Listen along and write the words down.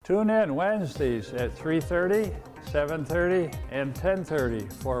Tune in Wednesdays at 3:30, 7:30, and 10:30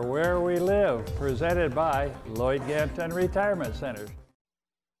 for Where We Live, presented by Lloyd Ganton Retirement Centers.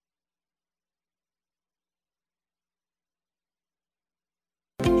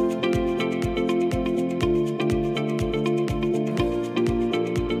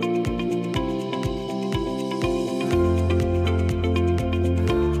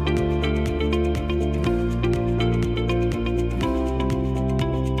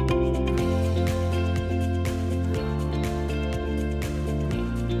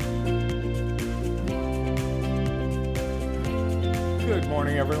 Good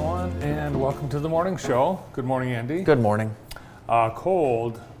morning, everyone, and welcome to the morning show. Good morning, Andy. Good morning.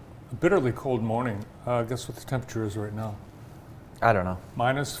 Cold, bitterly cold morning. Guess what the temperature is right now? I don't know.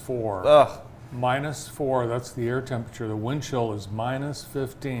 -4. Ugh. -4, that's the air temperature. The wind chill is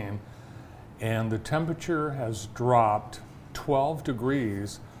 -15, and the temperature has dropped 12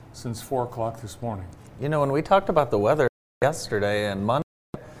 degrees since 4 o'clock this morning. You know, when we talked about the weather yesterday and Monday,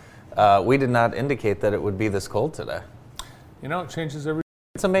 we did not indicate that it would be this cold today. You know, it changes every day.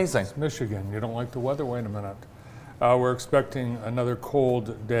 It's amazing. It's Michigan. You don't like the weather? Wait a minute. We're expecting another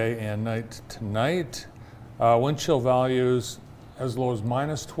cold day and night tonight. Wind chill values as low as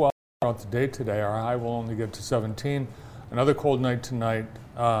 -12 throughout the day today. Our high will only get to 17. Another cold night tonight.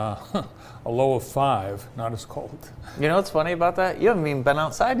 A low of 5. Not as cold. You know what's funny about that? You haven't even been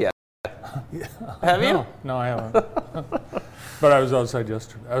outside yet. Yeah. Have you? No, I haven't. But I was outside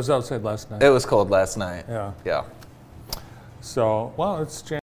yesterday. I was outside last night. It was cold last night. Yeah. Yeah. So, well, it's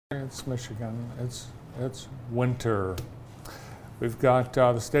January, it's Michigan, it's winter. We've got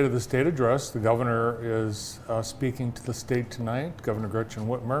the State of the State address. The governor is speaking to the state tonight, Governor Gretchen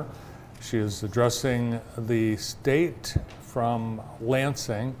Whitmer. She is addressing the state from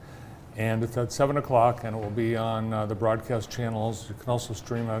Lansing, and it's at 7 o'clock, and it will be on the broadcast channels. You can also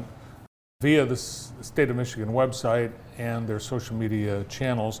stream it via the State of Michigan website and their social media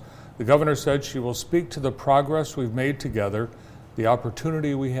channels. The governor said she will speak to the progress we've made together, the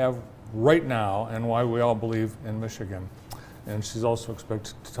opportunity we have right now, and why we all believe in Michigan. And she's also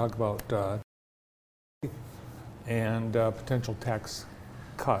expected to talk about and potential tax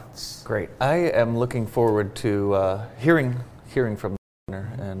cuts. Great. I am looking forward to hearing from the governor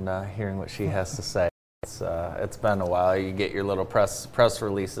and hearing what she has to say. It's been a while. You get your little press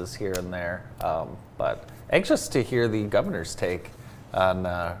releases here and there, but anxious to hear the governor's take on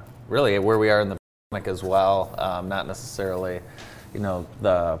really where we are in the pandemic as well. Not necessarily,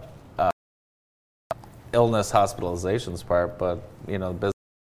 the illness hospitalizations part, but the business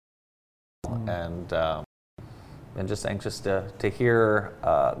and just anxious to hear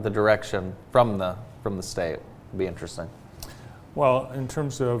the direction from the state. It'll be interesting. Well, in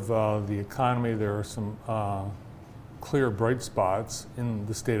terms of the economy, there are some clear bright spots in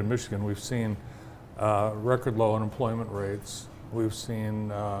the state of Michigan. We've seen record low unemployment rates. We've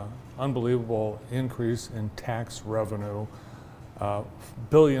seen unbelievable increase in tax revenue,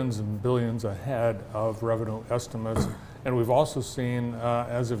 billions and billions ahead of revenue estimates. And we've also seen,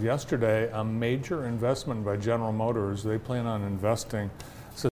 as of yesterday, a major investment by General Motors. They plan on investing.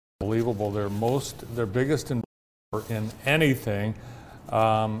 It's unbelievable. Their biggest investment in anything,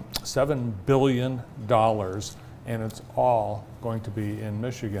 $7 billion, and it's all going to be in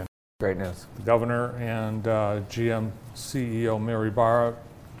Michigan. Great news. The governor and GM CEO Mary Barra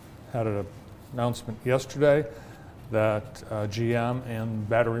had an announcement yesterday that GM and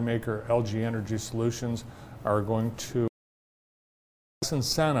battery maker LG Energy Solutions are going to pass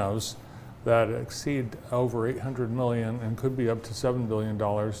incentives that exceed over $800 million and could be up to $7 billion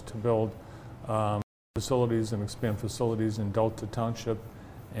to build facilities and expand facilities in Delta Township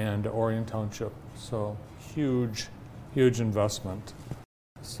and Orion Township. So huge investment.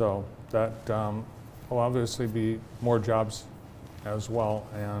 So that will obviously be more jobs as well,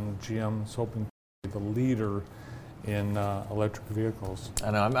 and GM is hoping to be the leader in electric vehicles.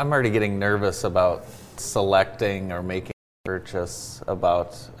 I know, I'm already getting nervous about selecting or making a purchase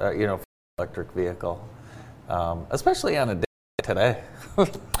about, electric vehicle, especially on a day like today.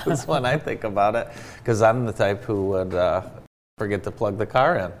 That's when I think about it, because I'm the type who would forget to plug the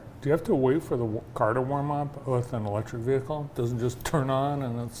car in. Do you have to wait for the car to warm up with an electric vehicle? It doesn't just turn on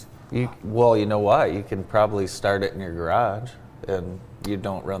and it's... Well, you know what? You can probably start it in your garage, and you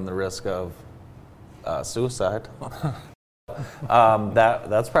don't run the risk of suicide.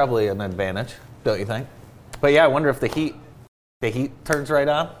 That's probably an advantage, don't you think? But yeah, I wonder if the heat turns right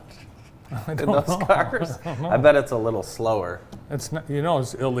on in those cars. I bet it's a little slower. It's not,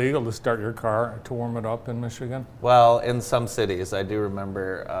 it's illegal to start your car to warm it up in Michigan. Well, in some cities, I do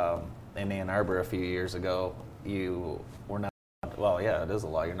remember in Ann Arbor a few years ago, you were not. well, yeah, it is a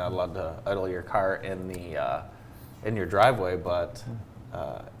law. You're not allowed to idle your car in your driveway, but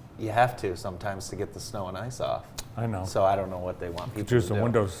you have to sometimes to get the snow and ice off. I know. So I don't know what they want people Use to the do.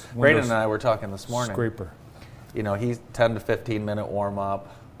 windows Brayden and I were talking this morning. scraper. You know, he's 10 to 15 minute warm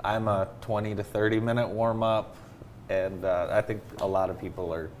up. I'm a 20 to 30 minute warm up, and I think a lot of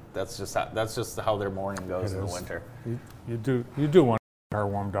people are. That's just how their morning goes It in the is. winter. You do want your car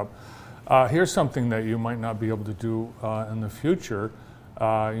warmed up. Here's something that you might not be able to do in the future.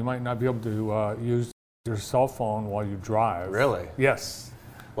 You might not be able to use your cell phone while you drive. Really? Yes.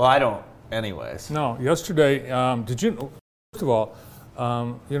 Well, I don't. Anyways. No. Yesterday, did you? First of all,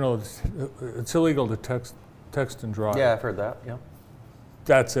 you know, it's illegal to text and drive. Yeah, I've heard that. Yeah.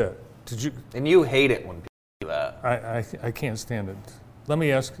 That's it. Did you? And you hate it when people do that. I can't stand it. Let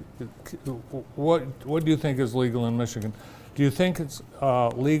me ask, what do you think is legal in Michigan? Do you think it's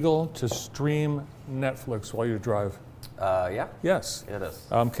legal to stream Netflix while you drive? Yeah. Yes. It is.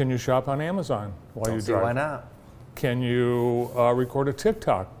 Can you shop on Amazon while Don't you see drive? why not. Can you record a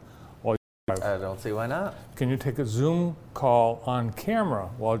TikTok while you drive? I don't see why not. Can you take a Zoom call on camera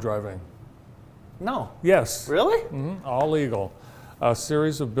while driving? No. Yes. Really? All legal. A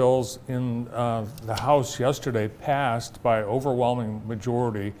series of bills in the House yesterday passed by overwhelming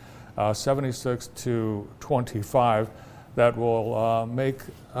majority, 76 to 25, that will make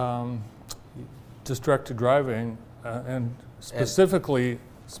distracted driving and specifically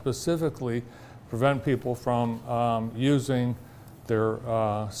prevent people from using their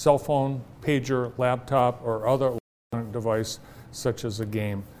cell phone, pager, laptop, or other electronic device such as a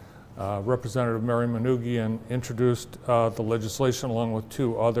game. Representative Mary Manoogian introduced the legislation along with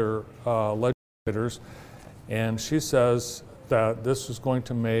two other legislators, and she says that this is going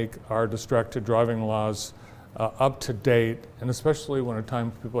to make our distracted driving laws up to date, and especially when at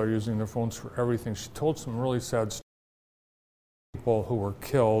times people are using their phones for everything. She told some really sad stories of people who were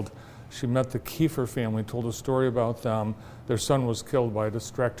killed. She met the Kiefer family, told a story about them. Their son was killed by a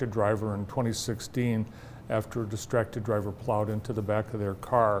distracted driver in 2016 after a distracted driver plowed into the back of their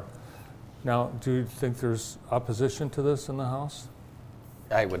car. Now, do you think there's opposition to this in the House?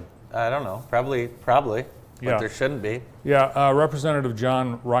 I don't know. Probably. But Yeah. there shouldn't be. Yeah, Representative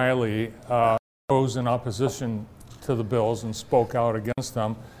John Riley was in opposition to the bills and spoke out against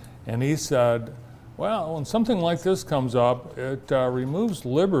them. And he said, well, when something like this comes up, it removes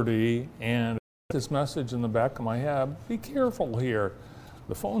liberty, and this message in the back of my head, be careful here.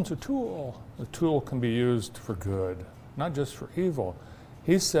 The phone's a tool. The tool can be used for good, not just for evil.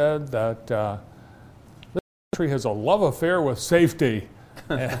 He said that this country has a love affair with safety,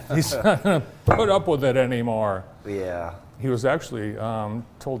 and he's not going to put up with it anymore. Yeah. He was actually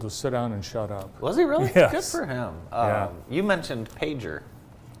told to sit down and shut up. Was he really? Yes. Good for him. Yeah. You mentioned pager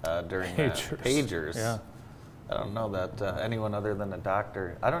during Pagers. pagers. Yeah. I don't know that anyone other than a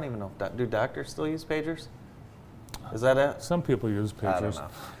doctor. I don't even know if do doctors still use pagers? Is that it? Some people use pagers.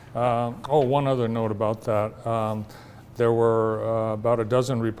 I don't know. One other note about that. There were about a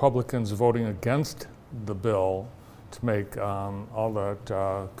dozen Republicans voting against the bill to make all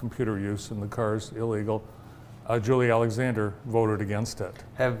that computer use in the cars illegal. Julie Alexander voted against it.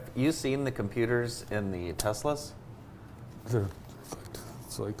 Have you seen the computers in the Teslas?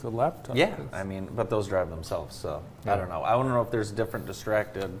 It's like a laptop. Yeah, I mean, but those drive themselves, so Yeah. I don't know. I want to know if there's different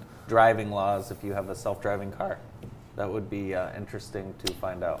distracted driving laws if you have a self-driving car. That would be interesting to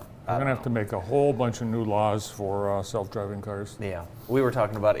find out. We're going to have to make a whole bunch of new laws for self-driving cars. Yeah, we were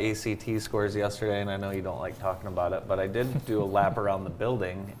talking about ACT scores yesterday, and I know you don't like talking about it, but I did do a lap around the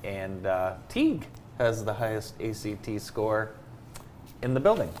building, and Teague has the highest ACT score in the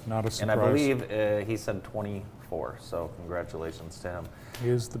building. Not a surprise. And I believe he said 24, so congratulations to him. He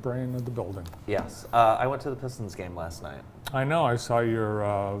is the brain of the building. Yes, I went to the Pistons game last night. I know, I saw your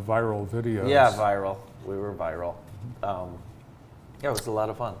viral videos. Yeah, viral. We were viral. Yeah, it was a lot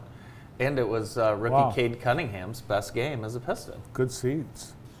of fun. And it was rookie Wow. Cade Cunningham's best game as a Piston. Good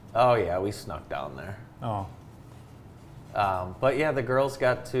seats. Oh, yeah, we snuck down there. Oh. But yeah, the girls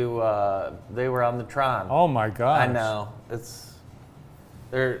got to, they were on the Tron. Oh my gosh. I know.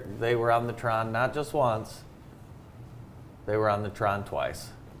 They were on the Tron not just once, they were on the Tron twice.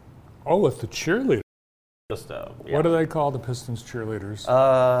 Oh, with the cheerleaders. Just, yeah. What do they call the Pistons cheerleaders?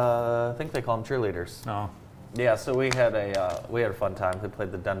 I think they call them cheerleaders. No. Yeah, so we had a fun time. They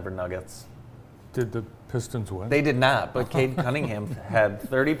played the Denver Nuggets. Did the Pistons win? They did not, but Cade Cunningham had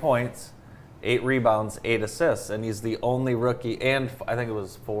 30 points, 8 rebounds, 8 assists, and he's the only rookie, and I think it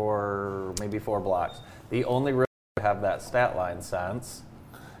was 4 blocks. The only rookie to have that stat line since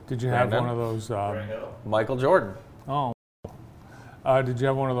Did you have Brandon? one of those? Michael Jordan. Oh. Did you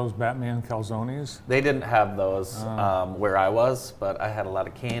have one of those Batman calzones? They didn't have those where I was, but I had a lot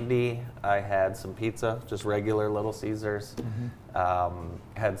of candy. I had some pizza, just regular Little Caesars.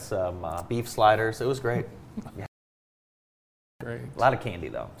 Had some beef sliders. It was great. Yeah. Great. A lot of candy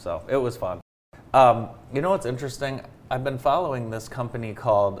though, so it was fun. You know what's interesting? I've been following this company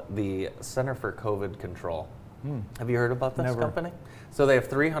called the Center for COVID Control. Have you heard about this Never. company? So they have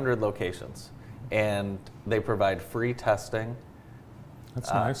 300 locations, and they provide free testing. That's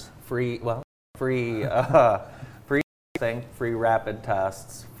nice. Free testing, free rapid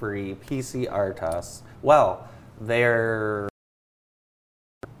tests, free PCR tests. Well, they're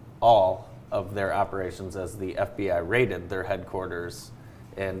all of their operations, as the FBI raided their headquarters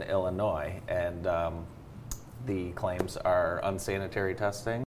in Illinois, and the claims are unsanitary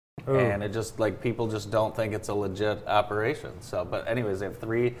testing. Ooh. And it just, like, people just don't think it's a legit operation. So, but anyways, they have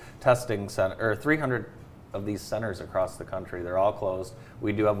 300 of these centers across the country. They're all closed.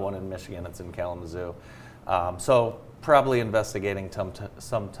 We do have one in Michigan. It's in Kalamazoo. So probably investigating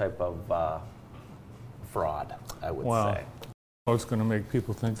some type of fraud, I would Wow. say. What's going to make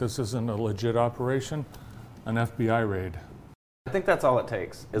people think this isn't a legit operation? An FBI raid. I think that's all it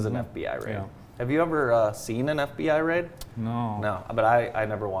takes is an FBI raid. Yeah. Have you ever seen an FBI raid? No. No, but I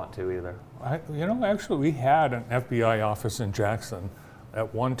never want to either. Actually, we had an FBI office in Jackson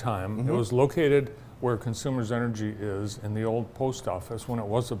at one time. It was located where Consumers Energy is in the old post office when it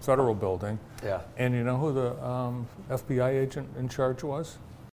was a federal building. Yeah. And you know who the FBI agent in charge was?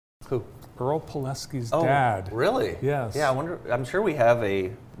 Who? Earl Pileski's Oh, dad. really? Yes. Yeah, I wonder. I'm sure we have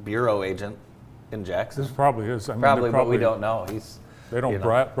a bureau agent in Jackson. This probably is. I mean, Probably, they're but we don't know. They don't you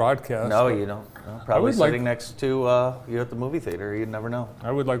know. broadcast. No, but you don't. No, probably would like- sitting next to you at the movie theater. You'd never know.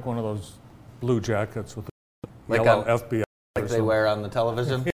 I would like one of those blue jackets with the Like yellow on- FBI. Like they wear on the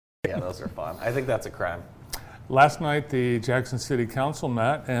television. Yeah, those are fun. I think that's a crime. Last night, the Jackson City Council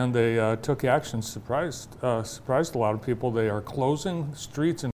met and they took action. Surprised a lot of people. They are closing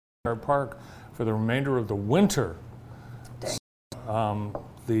streets in our park for the remainder of the winter.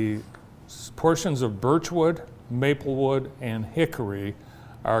 The portions of Birchwood, Maplewood, and Hickory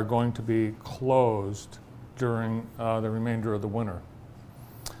are going to be closed during the remainder of the winter.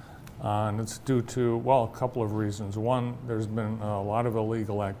 And it's due to, well, a couple of reasons. One, there's been a lot of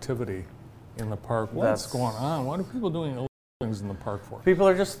illegal activity in the park. What's That's- going on? What are people doing illegal things in the park for? People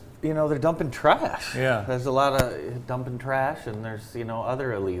are just, they're dumping trash. Yeah. There's a lot of dumping trash, and there's,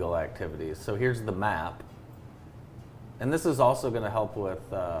 other illegal activities. So here's the map. And this is also going to help with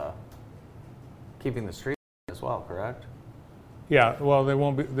keeping the streets as well, correct? Yeah, well,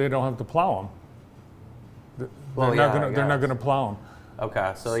 they don't have to plow them. Well, They're yeah, I not guess. going to plow them.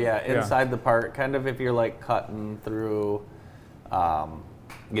 Okay, so yeah, inside the park, kind of if you're like cutting through,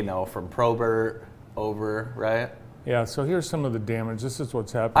 from Probert over, right? Yeah, so here's some of the damage. This is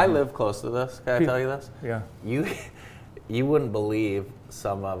what's happening. I live close to this. Can I tell you this? Yeah. You wouldn't believe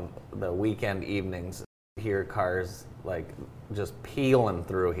some of the weekend evenings hear cars like just peeling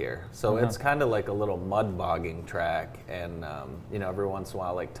through here. So it's kind of like a little mud bogging track, and every once in a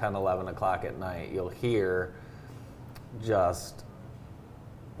while, like 10, 11 o'clock at night, you'll hear just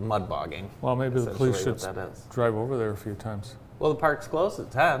mud bogging. Well, maybe the police should Essentially what that is. drive over there a few times. Well, the park's closed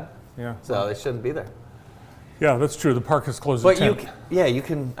at 10, Yeah. so they shouldn't be there. Yeah, that's true. The park is closed But at 10. you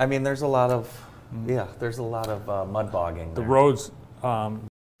can. I mean, there's a lot of mud bogging. The there. roads are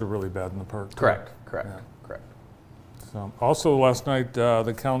really bad in the park. too. Correct. Yeah. Correct. So, also last night,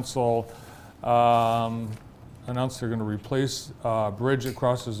 the council announced they're going to replace a bridge that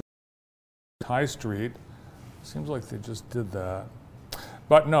crosses High Street. Seems like they just did that.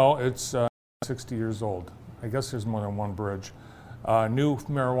 But no, it's 60 years old. I guess there's more than one bridge. New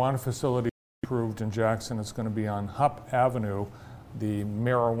marijuana facility approved in Jackson. It's going to be on Hupp Avenue, the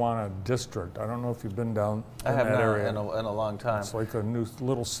marijuana district. I don't know if you've been down I in have that not area. in a long time. It's like a new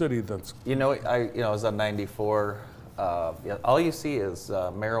little city that's. I was on 94. All you see is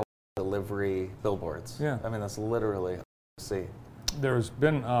marijuana delivery billboards. Yeah. I mean, that's literally all you see. There's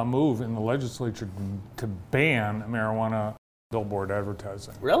been a move in the legislature to ban marijuana billboard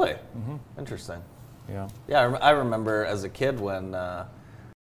advertising. Really? Interesting. Yeah. Yeah, I remember as a kid when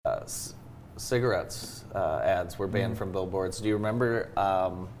cigarettes ads were banned from billboards. Do you remember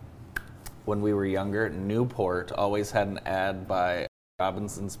when we were younger, Newport always had an ad by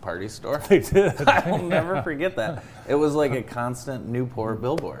Robinson's Party Store? They did. I will never forget that. It was like a constant Newport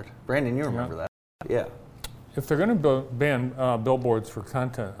billboard. Brandon, you remember that? Yeah. If they're going to ban billboards for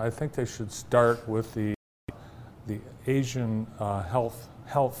content, I think they should start with the Asian health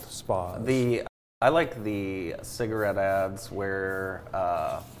spas. I like the cigarette ads where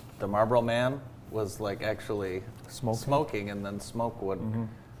the Marlboro Man was like actually Smoking? and then smoke would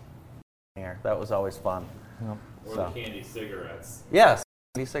air. That was always fun. Yep. Or So. the candy cigarettes. Yes,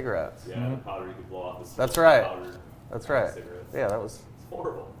 candy cigarettes. Yeah, the powder you could blow off the smoke. That's right. Powdered That's right. cigarettes. Yeah, that was. It's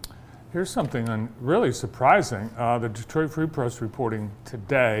horrible. Here's something really surprising. The Detroit Free Press reporting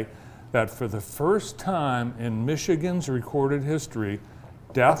today that for the first time in Michigan's recorded history,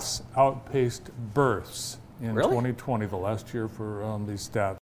 deaths outpaced births in Really? 2020, the last year for these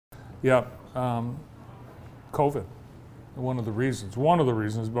stats. Yep, COVID. One of the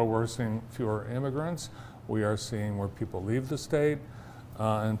reasons, but we're seeing fewer immigrants. We are seeing where people leave the state,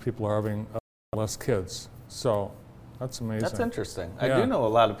 and people are having less kids. So that's amazing. That's interesting. I Yeah. do know a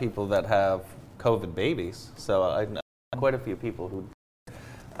lot of people that have COVID babies, so I know quite a few people who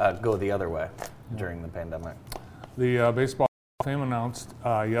go the other way during the pandemic. The Baseball Hall of Fame announced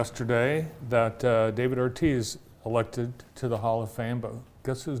yesterday that David Ortiz elected to the Hall of Fame, but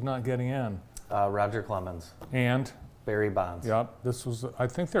guess who's not getting in? Roger Clemens, And, Barry Bonds. yep, this was, I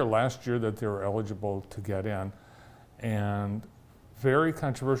think their last year that they were eligible to get in. And very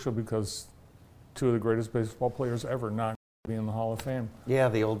controversial because two of the greatest baseball players ever not be in the Hall of Fame. Yeah,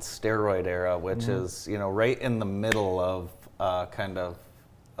 the old steroid era, which is, right in the middle of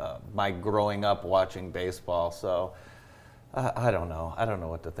my growing up watching baseball. So I don't know. I don't know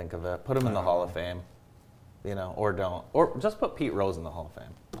what to think of it. Put him in the Hall of Fame, or don't. Or just put Pete Rose in the Hall of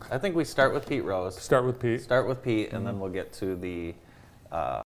Fame. I think we start with Pete Rose. Start with Pete. And then we'll get to the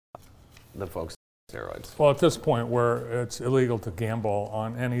folks on steroids. Well, at this point where it's illegal to gamble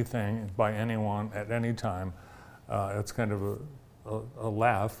on anything by anyone at any time, it's kind of a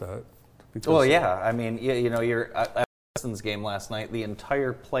laugh at. Because Well, yeah. I mean, you're at the Pistons game last night. The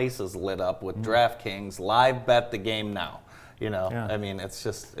entire place is lit up with DraftKings live bet the game now. Yeah. I mean, it's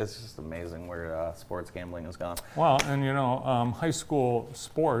just amazing where sports gambling has gone. Well, and high school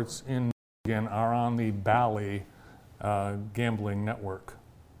sports in Michigan are on the Bally gambling network.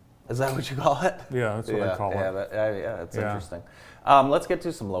 Is that what you call it? Yeah, that's what I call it. It's Yeah. interesting. Let's get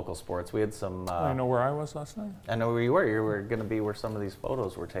to some local sports. We had some. You know where I was last night? I know where you were. You were going to be where some of these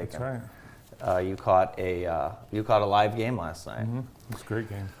photos were taken. That's right. You caught a live game last night. It was a great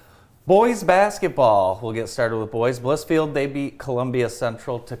game. Boys basketball. We'll get started with boys. Blissfield, they beat Columbia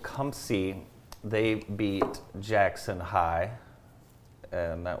Central. Tecumseh, they beat Jackson High.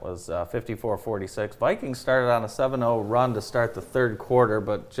 And that was 54-46. Vikings started on a 7-0 run to start the third quarter,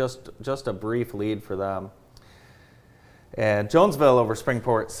 but just a brief lead for them. And Jonesville over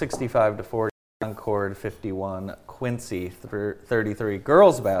Springport, 65-40. Concord, 51. Quincy, 33.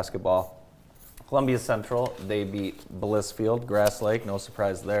 Girls basketball. Columbia Central, they beat Blissfield. Grass Lake, no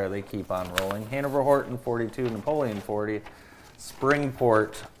surprise there. They keep on rolling. Hanover Horton, 42. Napoleon, 40.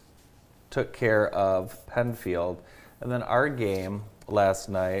 Springport took care of Penfield. And then our game last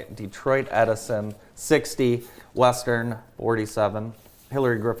night, Detroit Edison, 60. Western, 47.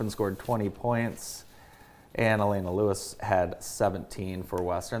 Hillary Griffin scored 20 points. And Elena Lewis had 17 for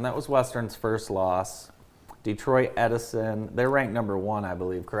Western. That was Western's first loss. Detroit Edison, they're ranked number 1, I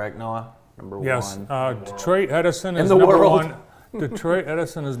believe, correct, Noah? Number Yes, 1. Detroit Edison In is the number world. 1. Detroit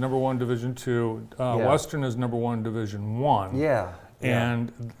Edison is number 1, Division 2. Western is number 1, Division 1. Yeah.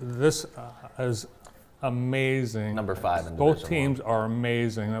 And this is amazing. Number 5 in Both Division teams are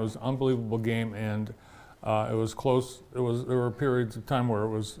amazing. That was an unbelievable game, and it was close. There were periods of time where it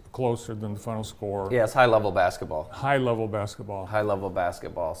was closer than the final score. Yeah, it's high-level basketball. High-level basketball. High-level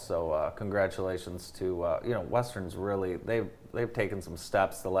basketball. So congratulations to Western's really they've taken some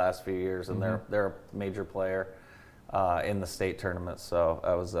steps the last few years, and they're a major player in the state tournament. So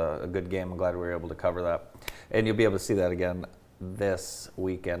that was a good game. I'm glad we were able to cover that, and you'll be able to see that again this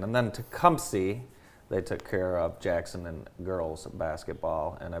weekend. And then Tecumseh, they took care of Jackson and girls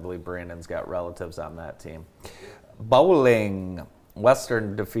basketball, and I believe Brandon's got relatives on that team. Bowling,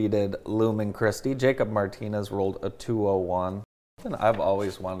 Western defeated Lumen Christi. Jacob Martinez rolled a 201. And I've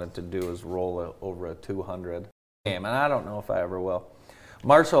always wanted to do is roll over a 200 game, and I don't know if I ever will.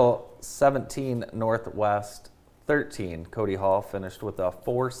 Marshall, 17, Northwest, 13. Cody Hall finished with a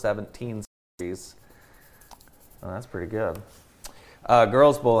 417 series. Oh, that's pretty good.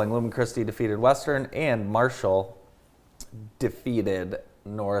 Girls bowling, Lumen Christi defeated Western, and Marshall defeated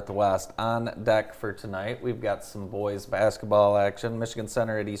Northwest. On deck for tonight, we've got some boys basketball action. Michigan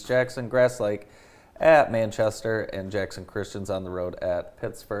Center at East Jackson, Grass Lake at Manchester, and Jackson Christians on the road at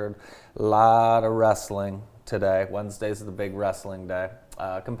Pittsford. A lot of wrestling today. Wednesday's the big wrestling day.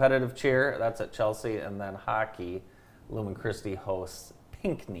 Competitive cheer, that's at Chelsea, and then hockey, Lumen Christi hosts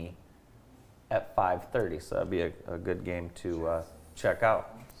Pinckney at 5:30, so that'd be a good game to check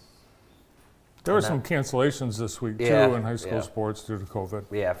out. There were some cancellations this week, too, in high school sports due to COVID.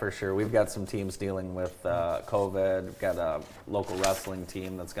 Yeah, for sure. We've got some teams dealing with COVID. We've got a local wrestling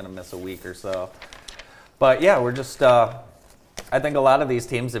team that's going to miss a week or so. But, yeah, we're just I think a lot of these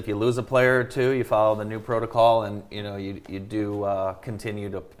teams, if you lose a player or two, you follow the new protocol and, you know, you do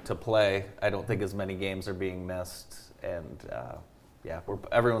continue to play. I don't think as many games are being missed. And,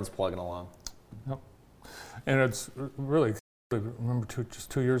 everyone's plugging along. Yep. And it's really... Remember just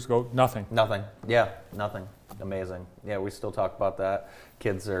 2 years ago, nothing. Nothing. Yeah, nothing. Amazing. Yeah, we still talk about that.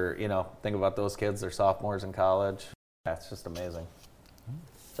 Kids are, think about those kids. They're sophomores in college. That's just amazing.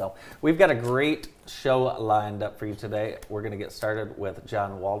 So we've got a great show lined up for you today. We're going to get started with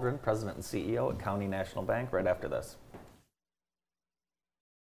John Waldron, President and CEO at County National Bank, right after this.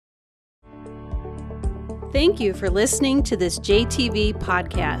 Thank you for listening to this JTV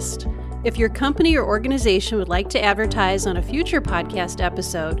podcast. If your company or organization would like to advertise on a future podcast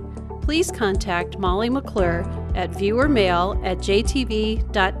episode, please contact Molly McClure at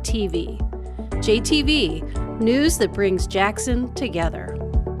viewermail@jtv.tv. JTV, news that brings Jackson together.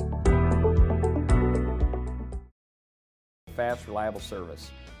 Fast, reliable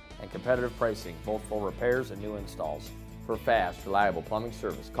service and competitive pricing, both for repairs and new installs. For fast, reliable plumbing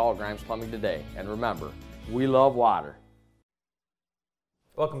service, call Grimes Plumbing today. And remember, we love water.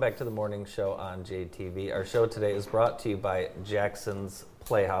 Welcome back to the morning show on JTV. Our show today is brought to you by Jackson's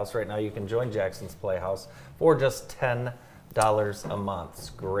Playhouse. Right now you can join Jackson's Playhouse for just $10 a month. It's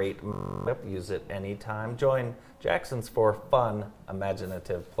great. Use it anytime. Join Jackson's for fun,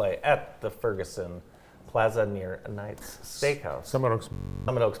 imaginative play at the Ferguson Plaza near Knight's Steakhouse. Summit Oaks.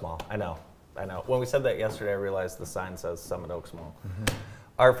 Summit Oaks Mall. I know. When we said that yesterday, I realized the sign says Summit Oaks Mall. Mm-hmm.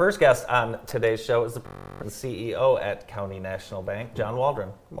 Our first guest on today's show is the CEO at County National Bank, John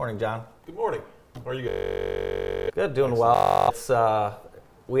Waldron. Good morning, John. Good morning. How are you guys? Good, doing well. It's,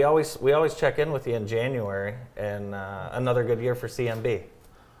 we always check in with you in January, and another good year for CNB.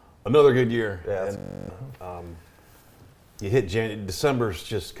 Another good year. Yeah. And, you hit December's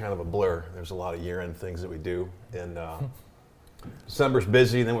just kind of a blur. There's a lot of year-end things that we do, and December's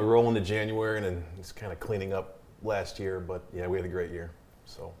busy. Then we roll into January, and then it's kind of cleaning up last year. But yeah, we had a great year.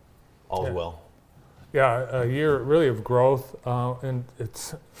 So, all's well. Yeah, a year really of growth, and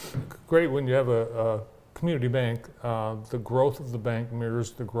it's great when you have a community bank. The growth of the bank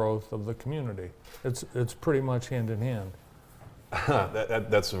mirrors the growth of the community. It's pretty much hand in hand.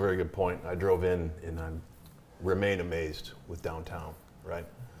 That's a very good point. I drove in, and I remain amazed with downtown. Right,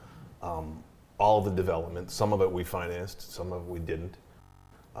 all the development. Some of it we financed, some of it we didn't,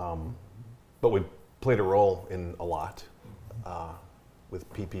 but we played a role in a lot. With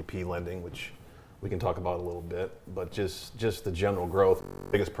PPP lending, which we can talk about a little bit, but just the general growth.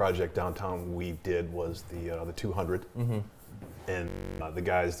 Biggest project downtown we did was the 200, and the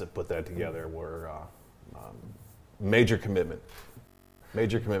guys that put that together were major commitment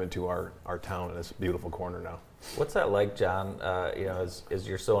to our town and this beautiful corner now. What's that like, John? As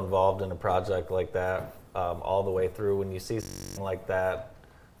you're so involved in a project like that all the way through, when you see something like that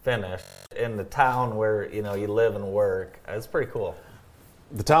finished in the town where you live and work, it's pretty cool.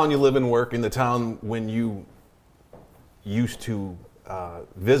 The town you live and work in, the town when you used to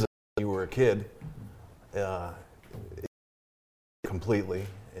visit when you were a kid, completely.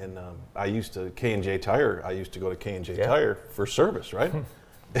 And I used to K&J Tire. I used to go to K&J Tire for service, right?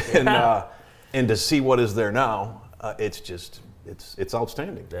 And to see what is there now, it's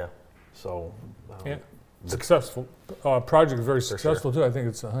outstanding. Yeah. So. Successful. Project very successful, too. I think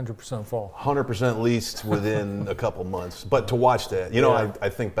it's 100% full. 100% leased within a couple months. But to watch that, I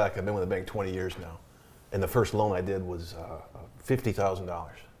think back, I've been with the bank 20 years now. And the first loan I did was $50,000.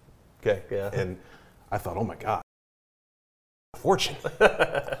 Okay? Yeah. And I thought, oh my God, fortune.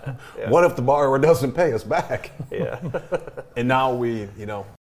 What if the borrower doesn't pay us back? Yeah. And now we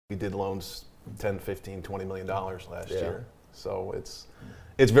did loans $10, $15, $20 million last year. So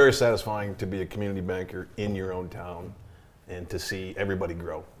it's very satisfying to be a community banker in your own town and to see everybody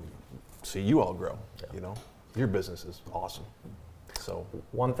grow, see you all grow. Your business is awesome. So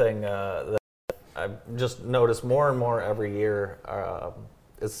one thing that I've just noticed more and more every year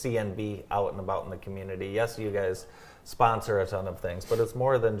is CNB out and about in the community. Yes, you guys sponsor a ton of things, but it's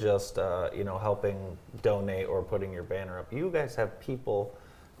more than just helping donate or putting your banner up. You guys have people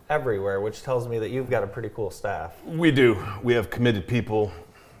everywhere, which tells me that you've got a pretty cool staff. We do. We have committed people.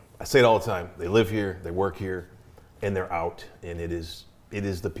 I say it all the time. They live here, they work here, and they're out. And it is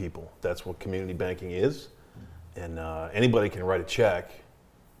the people. That's what community banking is. And anybody can write a check,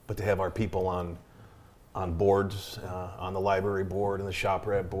 but to have our people on boards, on the library board and the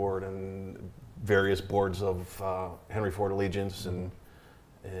ShopRat board and various boards of Henry Ford Allegiance and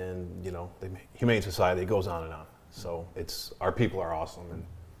and the Humane Society goes on and on. So our people are awesome, and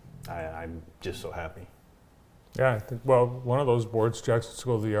I'm just so happy. Yeah, I think, well, one of those boards, Jackson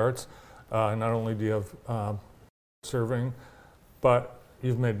School of the Arts, not only do you have serving, but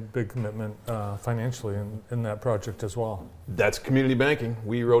you've made a big commitment financially in that project as well. That's community banking.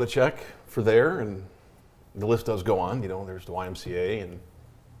 We wrote a check for there, and the list does go on. There's the YMCA and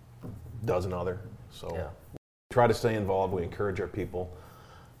a dozen other. So we try to stay involved. We encourage our people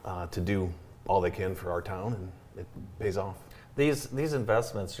to do all they can for our town, and it pays off. These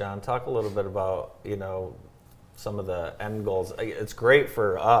investments, John, talk a little bit about, some of the end goals. It's great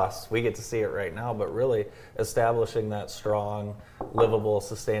for us. We get to see it right now, but really establishing that strong, livable,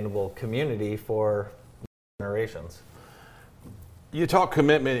 sustainable community for generations. You talk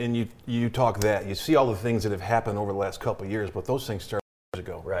commitment and you talk that. You see all the things that have happened over the last couple of years, but those things started years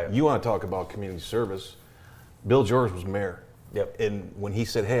ago. Right. You want to talk about community service. Bill George was mayor. Yep. And when he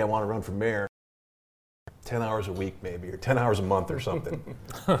said, hey, I want to run for mayor, 10 hours a week maybe, or 10 hours a month or something.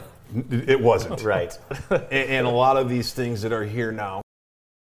 It wasn't. Right. And a lot of these things that are here now,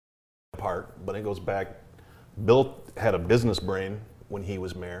 but it goes back, Bill had a business brain when he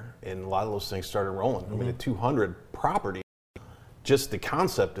was mayor, and a lot of those things started rolling. I mean, the 200 property, just the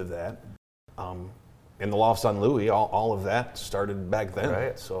concept of that, and the Loft San Louis, all of that started back then.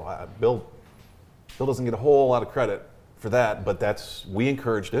 Right. So Bill doesn't get a whole lot of credit for that, but we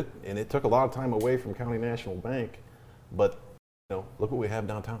encouraged it, and it took a lot of time away from County National Bank, but look what we have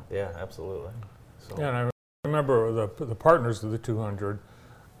downtown. Yeah, absolutely. So. Yeah, and I remember the partners of the 200,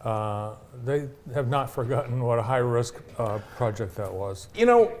 they have not forgotten what a high-risk project that was.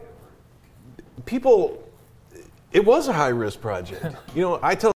 People, it was a high-risk project.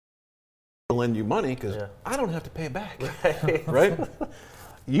 I tell people to lend you money because I don't have to pay it back, right?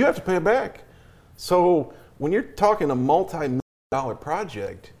 You have to pay it back. So when you're talking a multi-million-dollar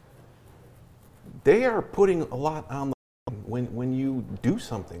project, they are putting a lot on the line when you do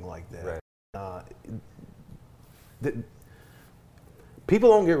something like that. Right. People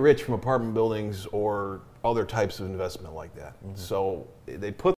don't get rich from apartment buildings or other types of investment like that. Mm-hmm. So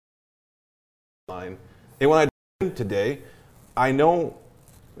they put the line. And when I do today, I know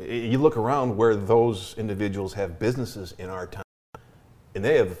you look around where those individuals have businesses in our town, and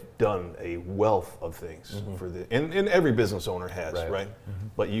they have done a wealth of things for and every business owner has, right? Mm-hmm.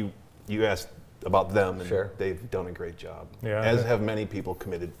 But you asked about them, and they've done a great job, as have many people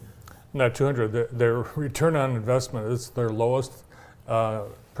committed. Now, 200, their return on investment is their lowest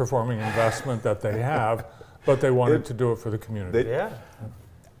performing investment that they have, but they wanted to do it for the community.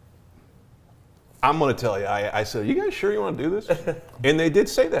 I'm going to tell you, I said, you guys sure you want to do this? And they did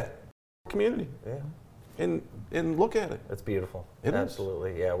say that. Community. Yeah. And look at it. It's beautiful. It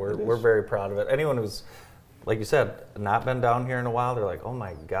Absolutely. Is. Yeah, we're very proud of it. Anyone who's, like you said, not been down here in a while, they're like, oh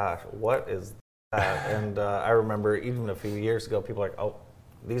my gosh, what is that? And I remember even a few years ago, people were like, oh,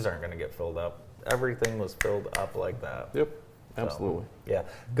 these aren't going to get filled up. Everything was filled up like that. Yep. Absolutely. So, yeah.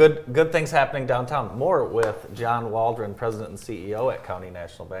 Good things happening downtown. More with John Waldron, President and CEO at County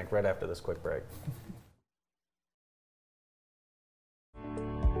National Bank, right after this quick break.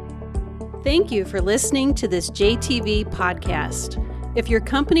 Thank you for listening to this JTV podcast. If your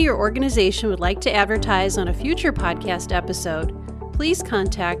company or organization would like to advertise on a future podcast episode, please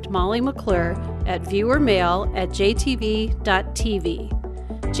contact Molly McClure at viewermail@jtv.tv.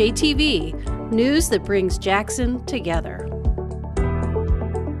 JTV, news that brings Jackson together.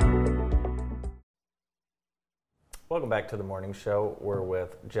 Welcome back to the morning show. We're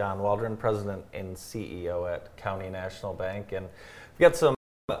with John Waldron, President and CEO at County National Bank, and we've got some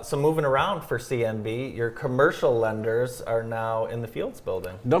moving around for CNB. Your commercial lenders are now in the Fields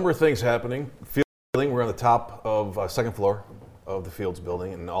building. Number of things happening. Fields building, we're on the top of second floor of the Fields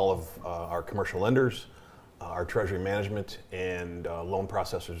building, and all of our commercial lenders, our treasury management, and loan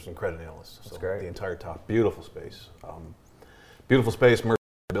processors and credit analysts. That's great. The entire top. Beautiful space. Beautiful space,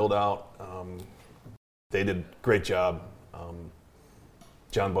 build out. They did a great job.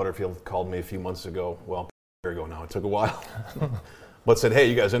 John Butterfield called me a few months ago. Well, a year ago now. It took a while. But said, hey,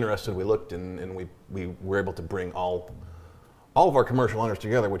 you guys interested? We looked, and we were able to bring all of our commercial lenders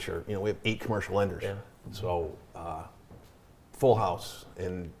together, which are, we have 8 commercial lenders. Yeah. So full house,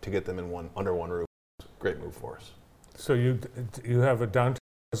 and to get them under one roof, great move for us. So you have a downtown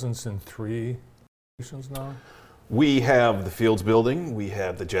presence in 3 locations now? We have the Fields building, we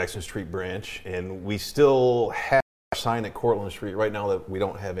have the Jackson Street branch, and we still have a sign at Cortlandt Street right now that we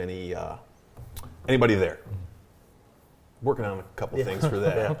don't have anybody there. Working on a couple things for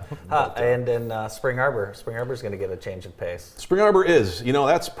that. And in Spring Arbor. Spring Arbor is going to get a change of pace. Spring Arbor is.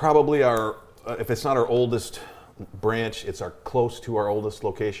 That's probably our, if it's not our oldest branch. It's close to our oldest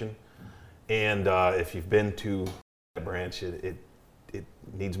location. And if you've been to that branch, it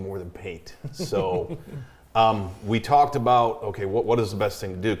needs more than paint. So we talked about, okay, what is the best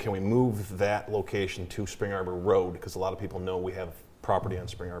thing to do? Can we move that location to Spring Arbor Road? Because a lot of people know we have property on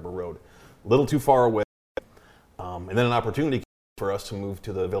Spring Arbor Road. A little too far away. And then an opportunity for us to move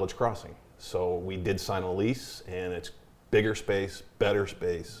to the Village Crossing. So we did sign a lease, and it's bigger space, better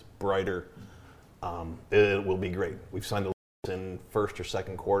space, brighter. It will be great. We've signed a lease in first or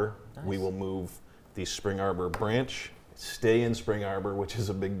second quarter. Nice. We will move the Spring Arbor branch, stay in Spring Arbor, which is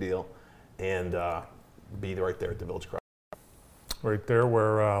a big deal, and be right there at the Village Crossing. Right there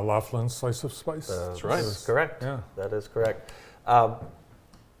where Laughlin's Slice of Spice. That's right. That's correct. Yeah. That is correct.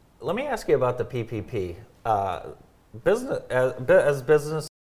 Let me ask you about the PPP. Business,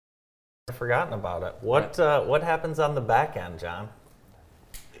 I've forgotten about it. What happens on the back end, John?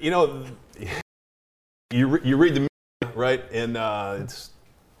 You know, you read the media, right? And it's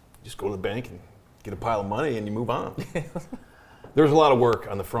just go to the bank and get a pile of money and you move on. There's a lot of work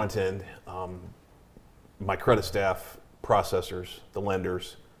on the front end. My credit staff, processors, the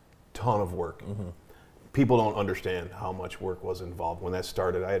lenders, ton of work. Mm-hmm. People don't understand how much work was involved. When that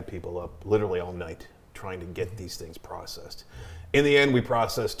started, I had people up literally all night trying to get these things processed. In the end, we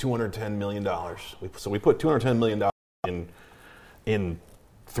processed $210 million. So we put $210 million in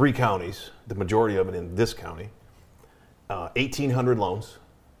 3 counties, the majority of it in this county, 1,800 loans.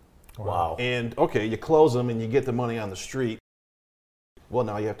 Wow. And okay, you close them and you get the money on the street. Well,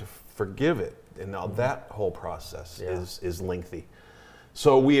 now you have to forgive it. And now that whole process is lengthy.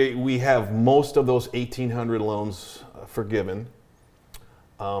 So we have most of those 1,800 loans forgiven.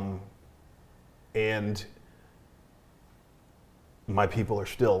 And my people are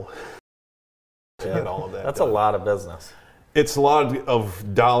still to get all of that That's done. a lot of business. It's a lot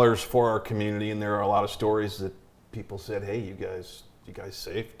of dollars for our community, and there are a lot of stories that people said, hey, you guys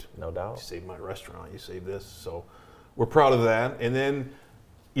saved. No doubt. You saved my restaurant, you saved this. So we're proud of that. And then,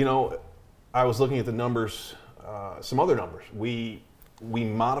 you know, I was looking at the numbers, some other numbers. We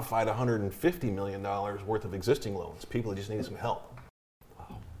modified $150 million worth of existing loans. People just needed some help.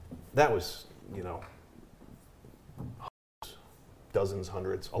 Wow. That was, you know, dozens,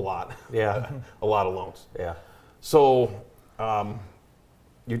 hundreds, a lot. Yeah. A lot of loans. Yeah. So now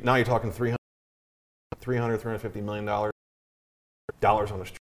you're talking $350 million on the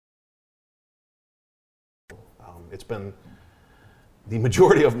street. It's been the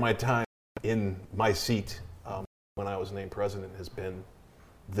majority of my time in my seat when I was named president has been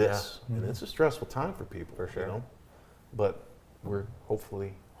this. Yeah. And it's a stressful time for people. For sure. You know? But we're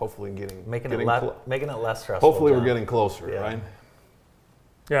hopefully making it less stressful. Hopefully John. We're getting closer, right?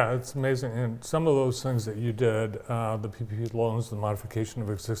 Yeah, it's amazing. And some of those things that you did, the PPP loans, the modification of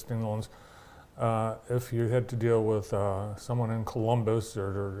existing loans, if you had to deal with someone in Columbus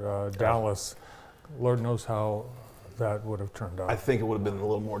or Dallas, Lord knows how that would have turned out. I think it would have been a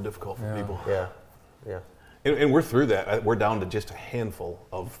little more difficult for people. Yeah, yeah. And we're through that. We're down to just a handful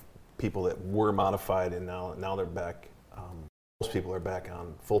of people that were modified, and now they're back. Most people are back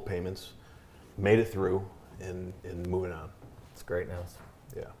on full payments, made it through, and moving on. It's great news.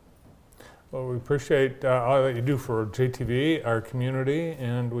 Yeah. Well, we appreciate all that you do for JTV, our community,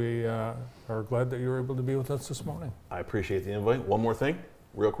 and we are glad that you were able to be with us this morning. I appreciate the invite. One more thing,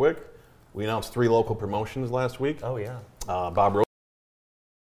 real quick. We announced 3 local promotions last week. Oh, yeah. Bob Rose,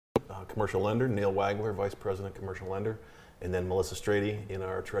 commercial lender, Neil Wagler, vice president, commercial lender, and then Melissa Strady in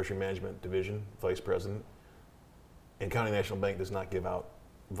our treasury management division, vice president. And County National Bank does not give out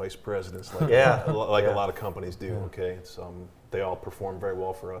vice presidents like a lot of companies do. Okay, it's they all perform very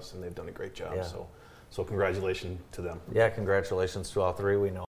well for us, and they've done a great job. Yeah. So congratulations to them. Yeah, congratulations to all 3. We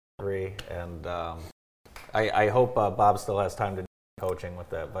know all 3, and I hope Bob still has time to do coaching with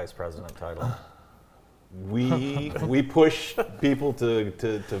that vice president title. We push people to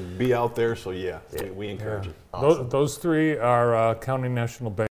be out there, so we encourage it. Awesome. Those 3 are County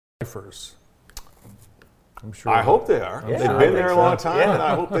National Bank lifers. I'm sure. I hope they are. Yeah, They've been there a long time, and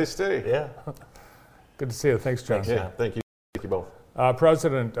I hope they stay. Yeah. Good to see you. Thanks, John. Yeah, thank you. Thank you both.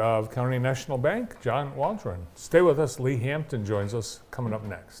 President of County National Bank, John Waldron. Stay with us. Lee Hampton joins us coming up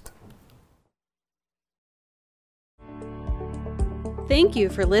next. Thank you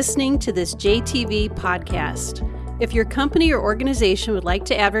for listening to this JTV podcast. If your company or organization would like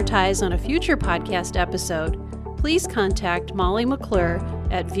to advertise on a future podcast episode, please contact Molly McClure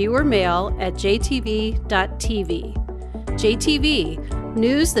at viewermail@jtv.tv. JTV,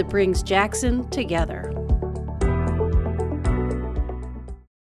 news that brings Jackson together.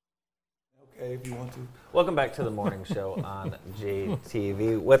 Okay, if you want to. Welcome back to the morning show on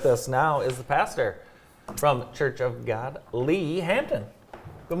JTV. With us now is the pastor From Church of God, Lee Hampton.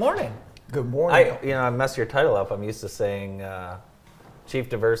 Good morning. Good morning. I messed your title up. I'm used to saying Chief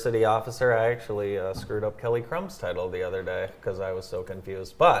Diversity Officer. I actually screwed up Kelly Crumb's title the other day because I was so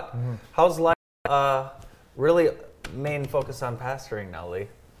confused. But how's life? Really main focus on pastoring now, Lee?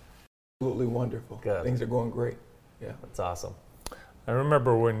 Absolutely wonderful. Good. Things are going great. Yeah. That's awesome. I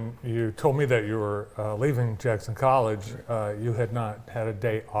remember when you told me that you were leaving Jackson College, you had not had a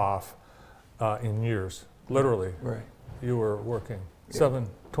day off in years, literally. Right. You were working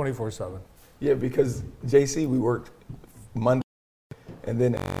 24/7. Yeah, because JC, we worked Monday and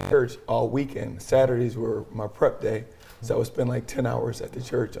then at church all weekend. Saturdays were my prep day, so I would spend like 10 hours at the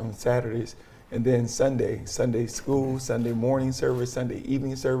church on Saturdays. And then Sunday school, Sunday morning service, Sunday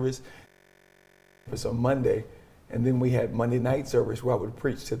evening service. It was on Monday. And then we had Monday night service where I would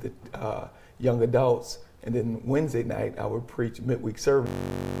preach to the young adults. And then Wednesday night, I would preach midweek service.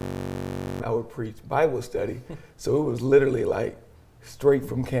 I would preach Bible study. So it was literally like straight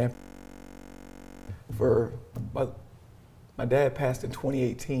from camp. My dad passed in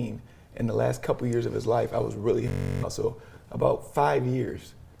 2018. In the last couple years of his life, I was really, so about 5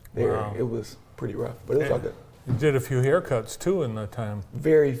 years there. Wow. It was pretty rough, but it was all good. You did a few haircuts too in that time.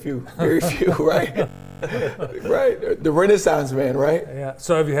 Very few, right? Right, the Renaissance man, right? Yeah.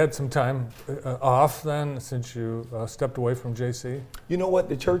 So have you had some time off then since you stepped away from JC? You know what?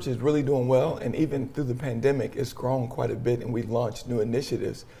 The church is really doing well, and even through the pandemic, it's grown quite a bit, and we've launched new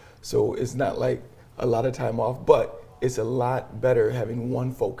initiatives. So it's not like a lot of time off, but it's a lot better having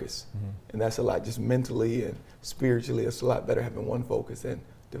one focus, and that's a lot just mentally and spiritually. It's a lot better having one focus than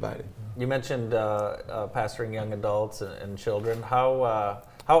divided. You mentioned pastoring young adults and children. How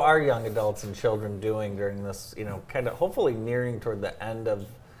are young adults and children doing during this, kind of hopefully nearing toward the end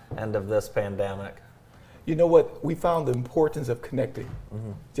of this pandemic? You know what? We found the importance of connecting,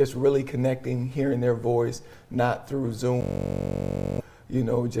 just really connecting, hearing their voice, not through Zoom,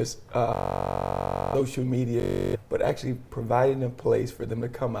 just social media, but actually providing a place for them to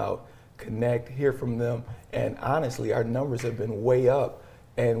come out, connect, hear from them. And honestly, our numbers have been way up.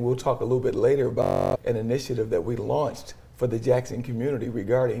 And we'll talk a little bit later about an initiative that we launched for the Jackson community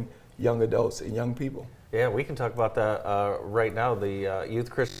regarding young adults and young people. Yeah, we can talk about that right now, the Youth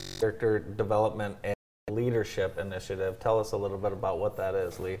Christian Character Development and Leadership Initiative. Tell us a little bit about what that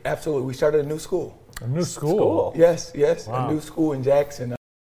is, Lee. Absolutely. We started a new school. A new school? Yes. Wow. A new school in Jackson.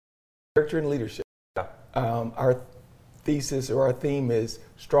 Character and Leadership. Yeah. Our thesis or our theme is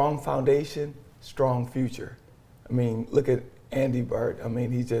strong foundation, strong future. I mean, look at Andy Bart. I mean,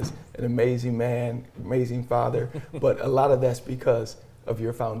 he's just an amazing man, amazing father, but a lot of that's because of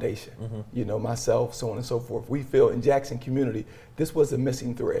your foundation. Myself, so on and so forth. We feel in Jackson community, this was a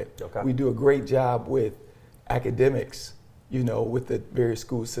missing thread. Okay. We do a great job with academics, with the various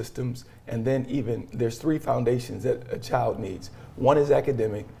school systems, and then even there's 3 foundations that a child needs. 1 is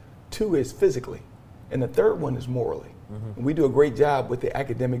academic, 2 is physically, and the 3rd one is morally. We do a great job with the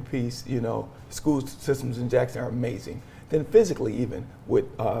academic piece. School systems in Jackson are amazing. Then physically, even with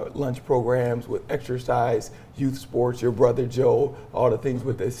lunch programs, with exercise, youth sports, your brother Joe, all the things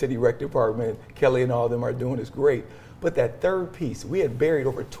with the city rec department, Kelly and all of them are doing is great. But that 3rd piece, we had buried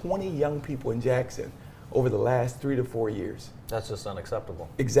over 20 young people in Jackson over the last 3 to 4 years. That's just unacceptable.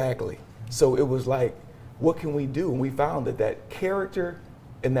 Exactly. So it was like, what can we do? And we found that character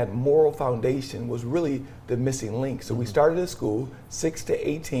and that moral foundation was really the missing link. So we started a school, 6 to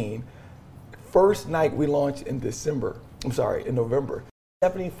 18. First night we launched in November.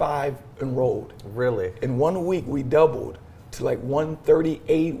 75 enrolled. Really? In 1 week we doubled to like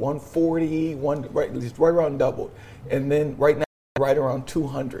 138, 140, right around doubled. And then right now right around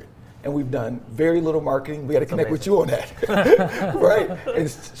 200. And we've done very little marketing. We got to connect with you on that, right? And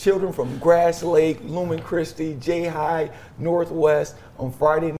it's children from Grass Lake, Lumen Christi, J High, Northwest on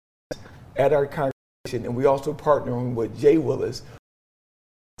Friday nights at our congregation. And we also partnering with Jay Willis,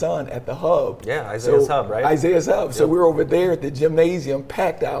 son at the Hub. Yeah, Isaiah's Hub, right? Isaiah's Hub. So we're over there at the gymnasium,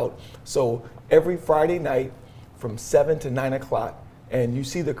 packed out. So every Friday night from 7 to 9 o'clock, and you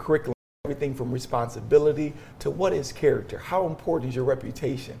see the curriculum. Everything from responsibility to what is character, how important is your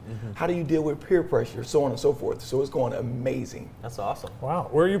reputation, how do you deal with peer pressure, so on and so forth. So it's going amazing. That's awesome. Wow.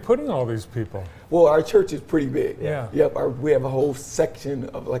 Where are you putting all these people? Well, our church is pretty big. Yeah. Yep. We have a whole section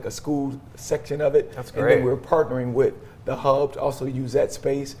of like a school section of it. That's And great. then we're partnering with the Hub to also use that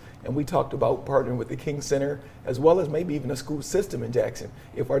space. And we talked about partnering with the King Center as well as maybe even a school system in Jackson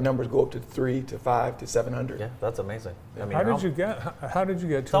if our numbers go up to 3 to 5 to 700. Yeah, that's amazing. I mean, How did you get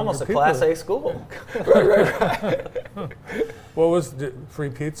 200 It's almost a people? Class A school. Right. What was the free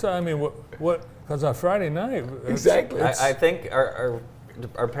pizza? I mean, what? Because on Friday night. Exactly. I think our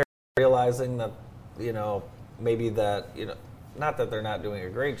parents are realizing that maybe that, not that they're not doing a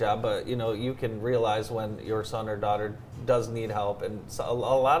great job, but, you can realize when your son or daughter does need help. And so a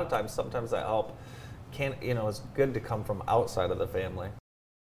lot of times, sometimes that help it's good to come from outside of the family.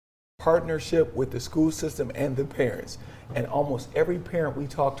 Partnership with the school system and the parents. And almost every parent we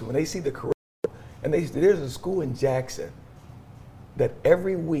talk to, when they see the curriculum, and there's a school in Jackson that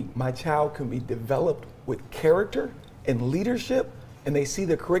every week my child can be developed with character and leadership, and they see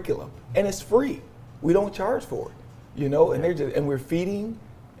the curriculum, and it's free. We don't charge for it, and we're feeding,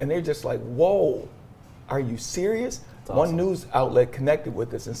 and they're just like, whoa, are you serious? Awesome. One news outlet connected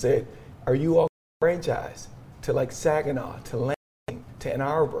with us and said, are you all franchise to like Saginaw, to Lansing, to Ann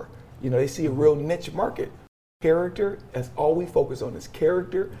Arbor? They see a real niche market. Character, that's all we focus on, is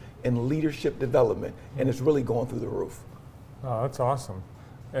character and leadership development, and it's really going through the roof. Oh, that's awesome.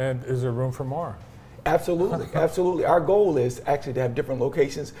 And is there room for more? Absolutely, absolutely. Our goal is actually to have different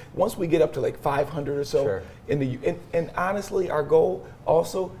locations. Once we get up to like 500 or so, sure. And honestly, our goal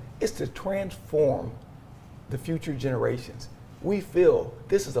also is to transform the future generations. We feel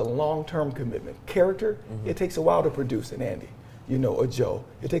this is a long-term commitment. Character, it takes a while to produce an Andy, a Joe.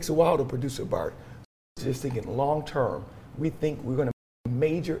 It takes a while to produce a Bart. Just thinking long-term, we think we're going to make a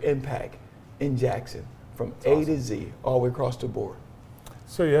major impact in Jackson from A to Z, all the way across the board.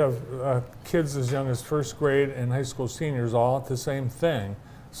 So you have kids as young as first grade and high school seniors all at the same thing.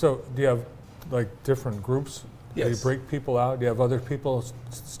 So do you have like different groups? Yes. Do you break people out? Do you have other people,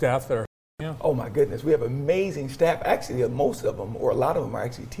 staff that are Oh my goodness, we have amazing staff. Actually, most of them, or a lot of them, are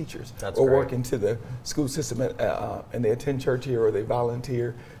actually teachers. That's or great. work into the school system, and they attend church here, or they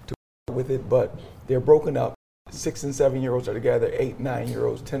volunteer to work with it. But they're broken up. 6 and 7 year olds are together. 8, 9 year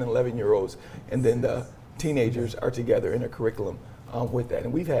olds, 10 and 11 year olds, and then the teenagers are together in a curriculum with that.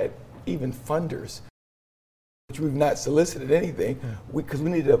 And we've had even funders, which we've not solicited anything, because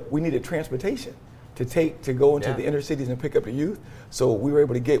we needed transportation to go into the inner cities and pick up the youth. So we were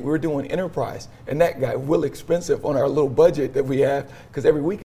able to we were doing enterprise, and that got really expensive on our little budget that we have, because every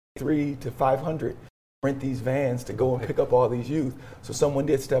week 300 to 500 rent these vans to go and pick up all these youth. So someone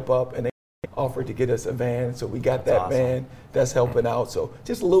did step up and they offered to get us a van, so we got that awesome. van that's helping out. So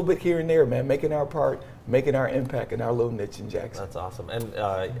just a little bit here and there, man, making our part, making our impact in our little niche in Jackson. That's awesome. And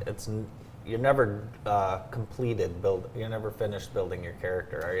you're never you're never finished building your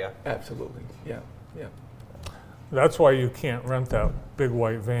character, are you? Absolutely, yeah. That's why you can't rent that big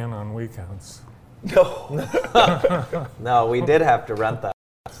white van on weekends. No. No, we did have to rent that.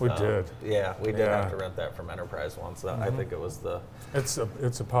 We did. Yeah, we did have to rent that from Enterprise once. I think it was It's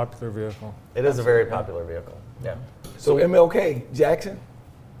a popular vehicle. It is a very popular vehicle. Yeah. So MLK, Jackson,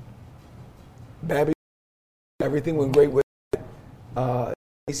 Babby, everything went great with it.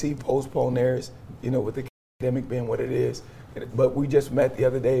 AC postponed theirs, with the pandemic being what it is. But we just met the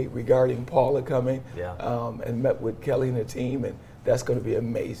other day regarding Paula coming, and met with Kelly and the team, and that's going to be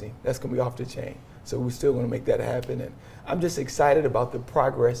amazing. That's going to be off the chain. So we're still going to make that happen. And I'm just excited about the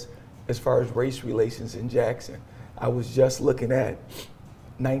progress as far as race relations in Jackson. I was just looking at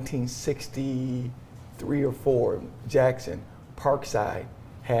 1963 or 4, Jackson, Parkside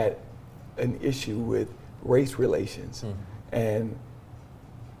had an issue with race relations. And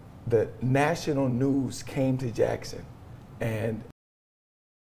the national news came to Jackson, and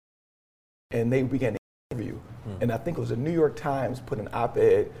they began to interview. And I think it was the New York Times put an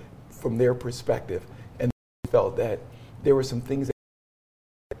op-ed from their perspective, and they felt that there were some things that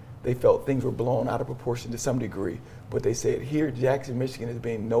they felt things were blown out of proportion to some degree. But they said here, Jackson, Michigan is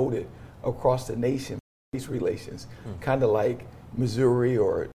being noted across the nation for race relations, kind of like Missouri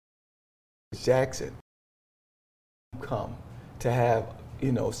or Jackson. Come to have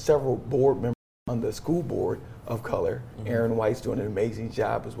several board members on the school board of color. Aaron White's doing an amazing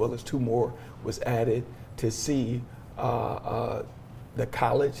job, as well as 2 more was added to see the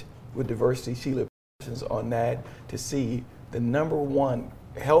college with diversity. Sheila Parsons on that, to see the #1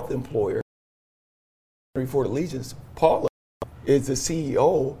 health employer for the Legions. Paula is the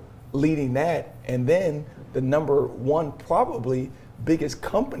CEO leading that, and then the #1 probably biggest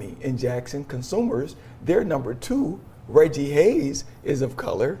company in Jackson, Consumers, they're #2. Reggie Hayes is of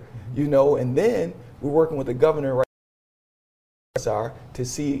color, and then we're working with the governor right now to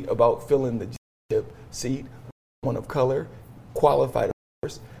see about filling the leadership seat, one of color, qualified, of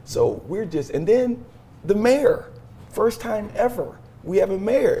course. So we're and then the mayor, first time ever, we have a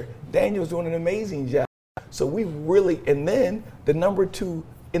mayor. Daniel's doing an amazing job. So we really, and then the #2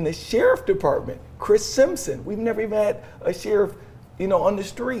 in the sheriff department, Chris Simpson. We've never even had a sheriff, on the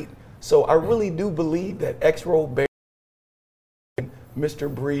street. So I really do believe that X-Roll Bear,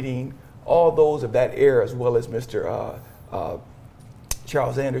 Mr. Breeding, all those of that era, as well as Mr.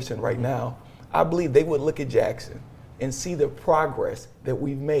 Charles Anderson right now, I believe they would look at Jackson and see the progress that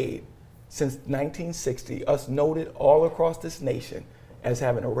we've made since 1960, us noted all across this nation as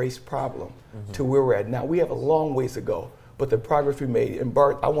having a race problem, to where we're at now. We have a long ways to go, but the progress we made, and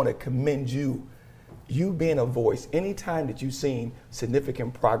Bart, I want to commend you being a voice. Anytime that you've seen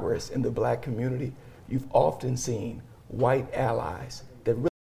significant progress in the black community, you've often seen white allies that really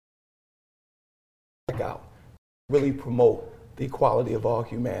back out, really promote the equality of all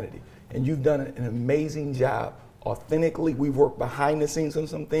humanity. And you've done an amazing job authentically. We've worked behind the scenes on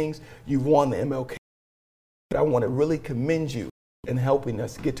some things. You've won the MLK. But I want to really commend you in helping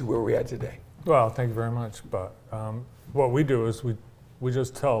us get to where we're at today. Well, thank you very much. But what we do is we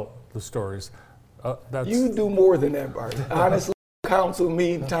just tell the stories. You do more than that, Bart. Honestly, counsel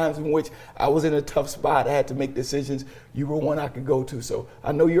me in times in which I was in a tough spot. I had to make decisions. You were one I could go to. So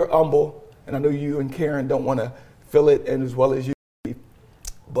I know you're humble, and I know you and Karen don't want to feel it, and as well as you.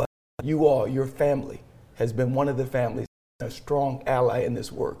 But you all, your family, has been one of the families, a strong ally in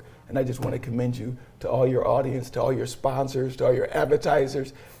this work. And I just want to commend you to all your audience, to all your sponsors, to all your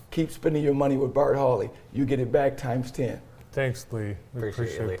advertisers. Keep spending your money with Bart Hawley. You get it back times 10. Thanks, Lee. We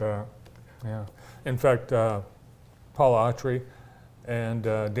appreciate Lee. that. Yeah. In fact, Paula Autry and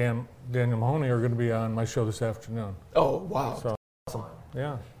Daniel Mahoney are going to be on my show this afternoon. Oh, wow. So, Awesome.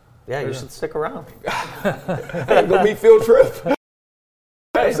 yeah. Yeah, you should stick around. Hey, go meet field trip.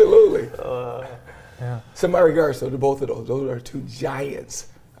 Absolutely. Yeah. So my regards to both of those. Those are two giants.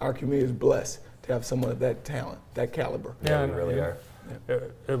 Our community is blessed to have someone of that talent, that caliber. Yeah, we really are.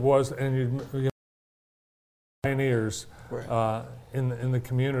 It was, and you pioneers Right. in the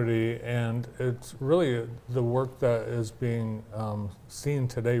community, and it's really the work that is being seen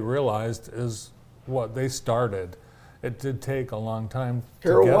today, realized, is what they started. It did take a long time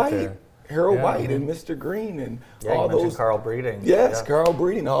Harold to get White, there. Harold Yeah, White, mhm. and Mr. Green, and Yeah, all you mentioned those. Carl Breeding. Yes, Yeah. Carl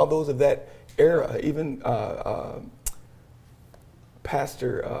Breeding, all those of that era, even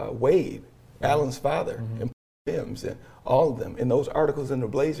Pastor Wade, Alan's father, and Tim's, and all of them. In those articles in the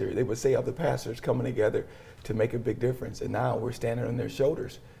Blazer, they would say of the pastors coming together to make a big difference. And now we're standing on their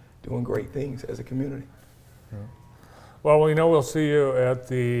shoulders, doing great things as a community. Well, we know we'll see you at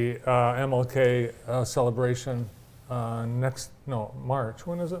the MLK celebration March.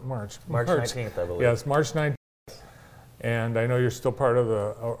 When is it? March 19th, I believe. Yes, March 19th. And I know you're still part of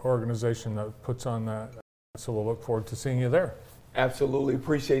the organization that puts on that, so we'll look forward to seeing you there. Absolutely.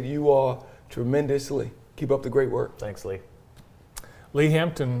 Appreciate you all tremendously. Keep up the great work. Thanks, Lee. Lee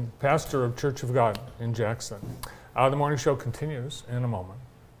Hampton, pastor of Church of God in Jackson. The morning show continues in a moment.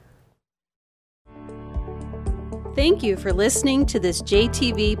 Thank you for listening to this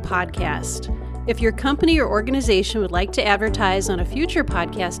JTV podcast. If your company or organization would like to advertise on a future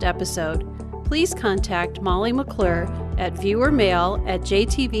podcast episode, please contact Molly McClure at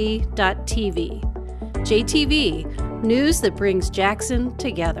viewermail@jtv.tv. JTV, news that brings Jackson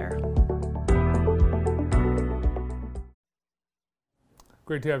together.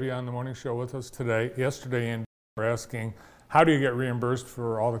 Great to have you on the morning show with us today. Yesterday, Andy, we were asking, how do you get reimbursed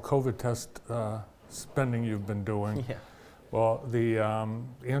for all the COVID test spending you've been doing? Yeah. Well, the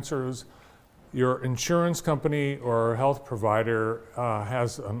answer is your insurance company or health provider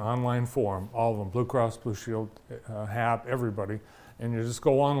has an online form, all of them, Blue Cross, Blue Shield, HAP, everybody, and you just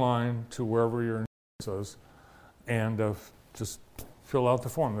go online to wherever your insurance is and just fill out the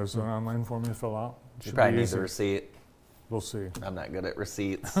form. There's an online form you fill out. You probably need the receipt. We'll see. I'm not good at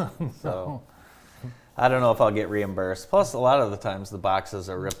receipts, so I don't know if I'll get reimbursed. Plus, a lot of the times the boxes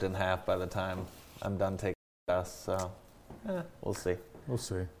are ripped in half by the time I'm done taking the test, so we'll see. We'll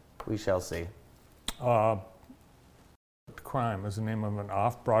see. We shall see. Crime is the name of an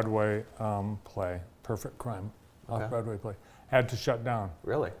off-Broadway play. Perfect Crime. Off-Broadway play. Had to shut down.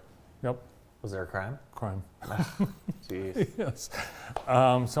 Really? Yep. Was there a crime? Crime. Jeez. Yes.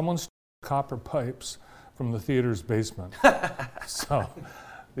 Someone stole copper pipes from the theater's basement. So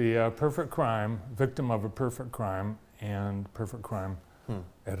the Perfect Crime, victim of a perfect crime, and Perfect Crime,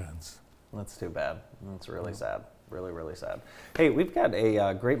 it ends. That's too bad. That's really sad. Really, really sad. Hey, we've got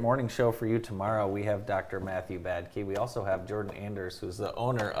a great morning show for you tomorrow. We have Dr. Matthew Badke. We also have Jordan Anders, who's the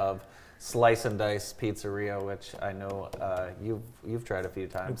owner of Slice and Dice Pizzeria, which I know you've tried a few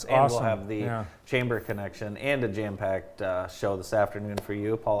times. It's and awesome. We'll have the Chamber Connection and a jam-packed show this afternoon for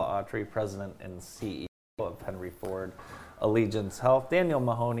you. Paula Autry, President and CEO of Henry Ford Allegiance Health. Daniel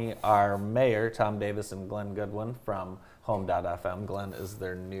Mahoney, our mayor. Tom Davis and Glenn Goodwin from Home.fm. Glenn is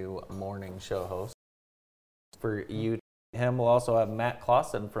their new morning show host. For you, him, we'll also have Matt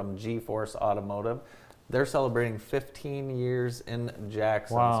Clausen from G-Force Automotive. They're celebrating 15 years in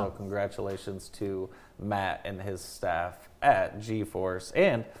Jackson, so congratulations to Matt and his staff at G-Force.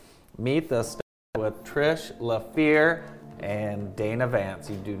 And Meet the Staff with Trish LaFear and Dana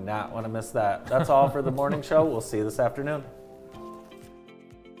Vance. You do not want to miss that. That's all for the morning show. We'll see you this afternoon.